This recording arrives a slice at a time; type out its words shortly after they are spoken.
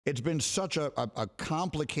It's been such a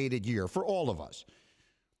complicated year for all of us.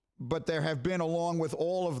 But there have been, along with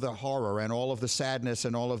all of the horror and all of the sadness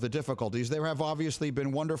and all of the difficulties, there have obviously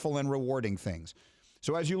been wonderful and rewarding things.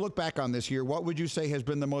 So as you look back on this year, what would you say has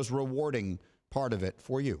been the most rewarding part of it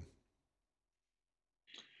for you?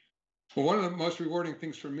 Well, one of the most rewarding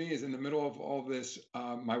things for me is in the middle of all this,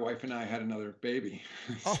 my wife and I had another baby.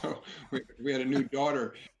 Oh, So we had a new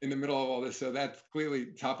daughter in the middle of all this. So that's clearly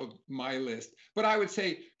top of my list. But I would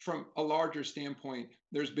say from a larger standpoint,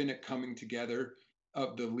 there's been a coming together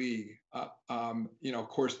of the league. Of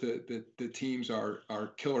course, the teams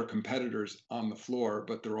are killer competitors on the floor,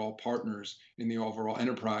 but they're all partners in the overall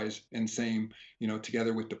enterprise, and same,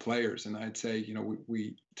 together with the players. And I'd say,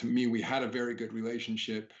 to me, we had a very good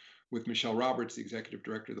relationship with Michelle Roberts, the executive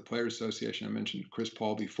director of the Players Association. I mentioned Chris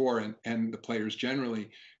Paul before, and the players generally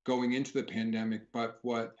going into the pandemic. But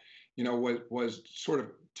what was sort of,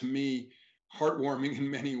 to me, heartwarming in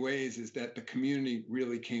many ways is that the community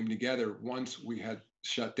really came together once we had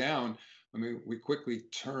shut down. I mean, we quickly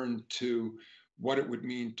turned to what it would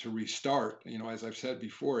mean to restart. As I've said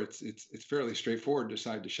before, it's fairly straightforward to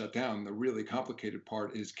decide to shut down. The really complicated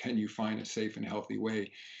part is, can you find a safe and healthy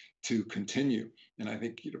way to continue? And I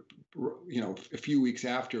think, a few weeks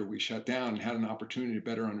after we shut down and had an opportunity to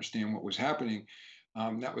better understand what was happening,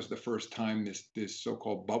 that was the first time this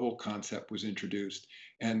so-called bubble concept was introduced,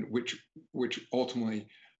 and which ultimately,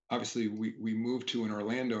 obviously, we moved to in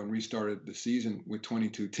Orlando and restarted the season with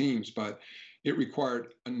 22 teams. But it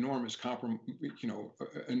required enormous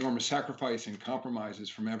enormous sacrifice and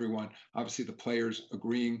compromises from everyone. Obviously, the players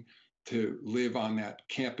agreeing to live on that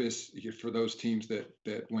campus. For those teams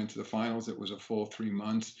that went to the finals, it was a full 3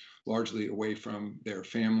 months, largely away from their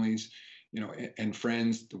families, and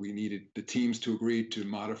friends. We needed the teams to agree to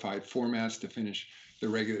modified formats to finish the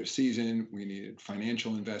regular season. We needed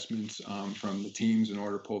financial investments from the teams in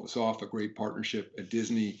order to pull this off. A great partnership at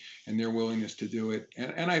Disney and their willingness to do it.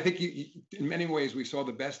 And I think in many ways we saw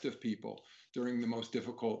the best of people during the most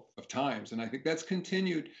difficult of times. And I think that's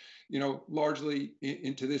continued, largely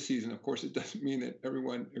into this season. Of course, it doesn't mean that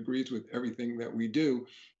everyone agrees with everything that we do,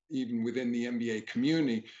 even within the NBA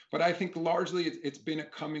community. But I think largely it's been a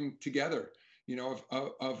coming together,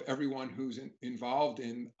 of everyone who's involved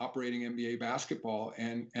in operating NBA basketball.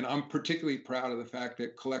 And I'm particularly proud of the fact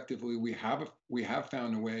that collectively we have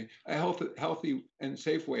found a way, a healthy and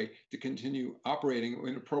safe way to continue operating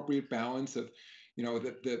in appropriate balance of,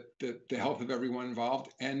 the health of everyone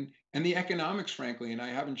involved and the economics, frankly. And I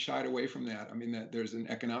haven't shied away from that. I mean, that there's an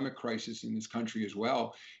economic crisis in this country as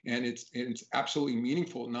well. And it's absolutely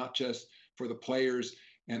meaningful, not just for the players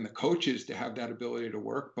and the coaches to have that ability to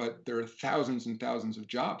work, but there are thousands and thousands of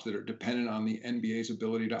jobs that are dependent on the NBA's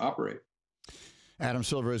ability to operate. Adam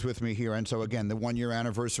Silver is with me here. And so, again, the 1-year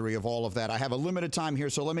anniversary of all of that. I have a limited time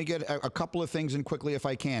here, so let me get a couple of things in quickly if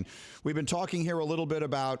I can. We've been talking here a little bit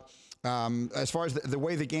about, as far as the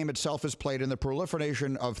way the game itself is played and the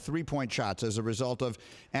proliferation of three-point shots as a result of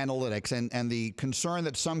analytics and the concern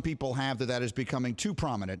that some people have that is becoming too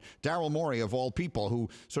prominent. Daryl Morey, of all people, who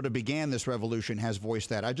sort of began this revolution, has voiced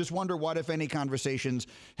that. I just wonder what, if any, conversations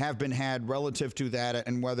have been had relative to that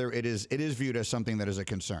and whether it is viewed as something that is a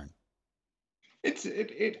concern.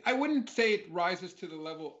 I wouldn't say it rises to the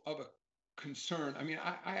level of a concern. I mean,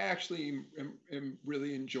 I actually am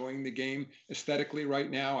really enjoying the game aesthetically right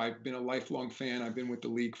now. I've been a lifelong fan. I've been with the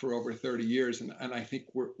league for over 30 years, and I think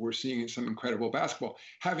we're seeing some incredible basketball.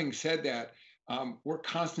 Having said that, we're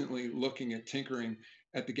constantly looking at tinkering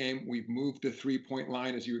at the game. We've moved the three-point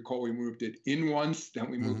line. As you recall, we moved it in once,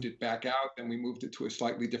 then we moved it back out, then we moved it to a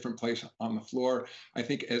slightly different place on the floor. I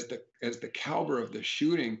think as the caliber of the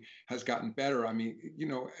shooting has gotten better. I mean,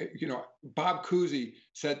 Bob Cousy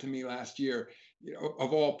said to me last year,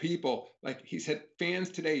 of all people, like he said, fans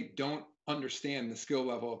today don't understand the skill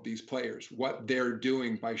level of these players, what they're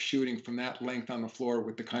doing by shooting from that length on the floor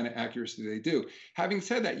with the kind of accuracy they do. Having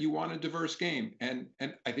said that, you want a diverse game. And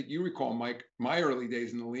I think you recall, Mike, my early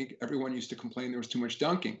days in the league, everyone used to complain there was too much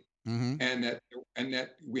dunking. And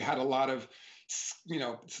that we had a lot of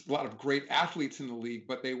great athletes in the league,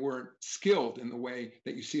 but they weren't skilled in the way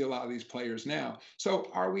that you see a lot of these players now. So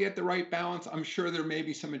are we at the right balance? I'm sure there may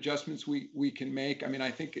be some adjustments we can make. I mean,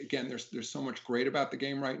 I think, again, there's so much great about the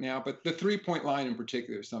game right now, but the three-point line in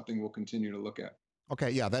particular is something we'll continue to look at.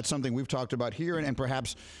 Okay, yeah, that's something we've talked about here, and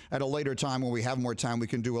perhaps at a later time when we have more time, we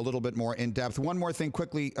can do a little bit more in depth. One more thing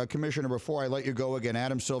quickly, Commissioner, before I let you go again,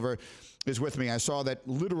 Adam Silver is with me. I saw that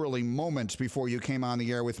literally moments before you came on the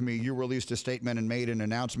air with me, you released a statement and made an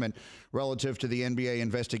announcement relative to the NBA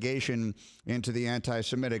investigation into the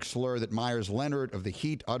anti-Semitic slur that Meyers Leonard of the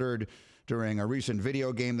Heat uttered during a recent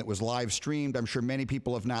video game that was live streamed. I'm sure many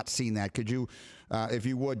people have not seen that. Could you, if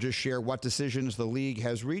you would, just share what decisions the league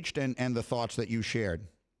has reached and the thoughts that you shared?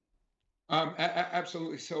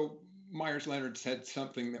 Absolutely. So Meyers Leonard said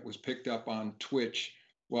something that was picked up on Twitch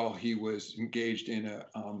while he was engaged in a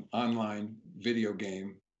online video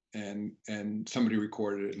game, and somebody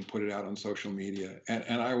recorded it and put it out on social media.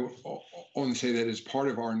 And I only say that as part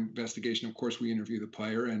of our investigation. Of course, we interview the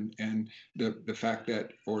player, and the fact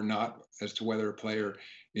that or not as to whether a player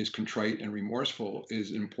is contrite and remorseful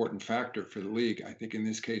is an important factor for the league. I think in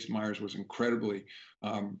this case, Meyers was incredibly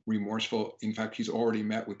remorseful. In fact, he's already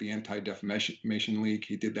met with the Anti-Defamation League.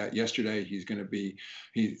 He did that yesterday. He's going to be,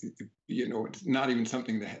 it's not even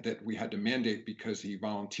something that we had to mandate because he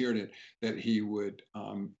volunteered it, that he would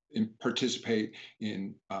participate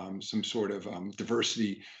in some sort of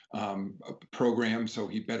diversity program, so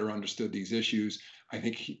he better understood these issues. I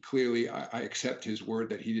think he clearly, I accept his word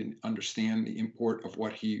that he didn't understand the import of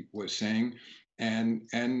what he was saying. And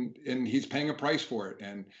he's paying a price for it.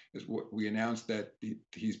 And as we announced that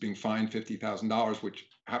he's being fined $50,000, which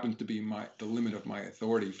happens to be the limit of my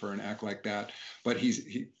authority for an act like that. But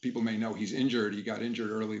people may know he's injured. He got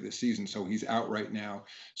injured early this season, so he's out right now.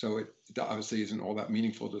 So it obviously isn't all that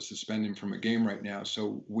meaningful to suspend him from a game right now.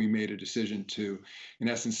 So we made a decision to, in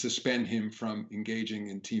essence, suspend him from engaging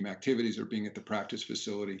in team activities or being at the practice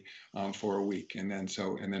facility for a week. And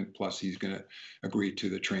then plus he's going to agree to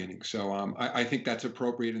the training. So I think that's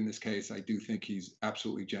appropriate in this case. I do think he's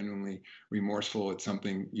absolutely genuinely remorseful. It's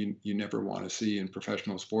something you never want to see in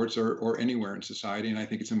professional sports or anywhere in society. And I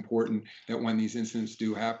think it's important that when these incidents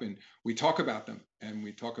do happen, we talk about them and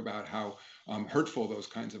we talk about how hurtful those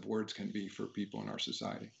kinds of words can be for people in our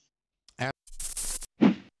society.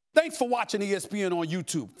 Thanks for watching ESPN on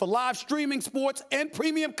YouTube. For live streaming sports and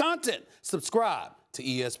premium content, subscribe to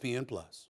ESPN Plus.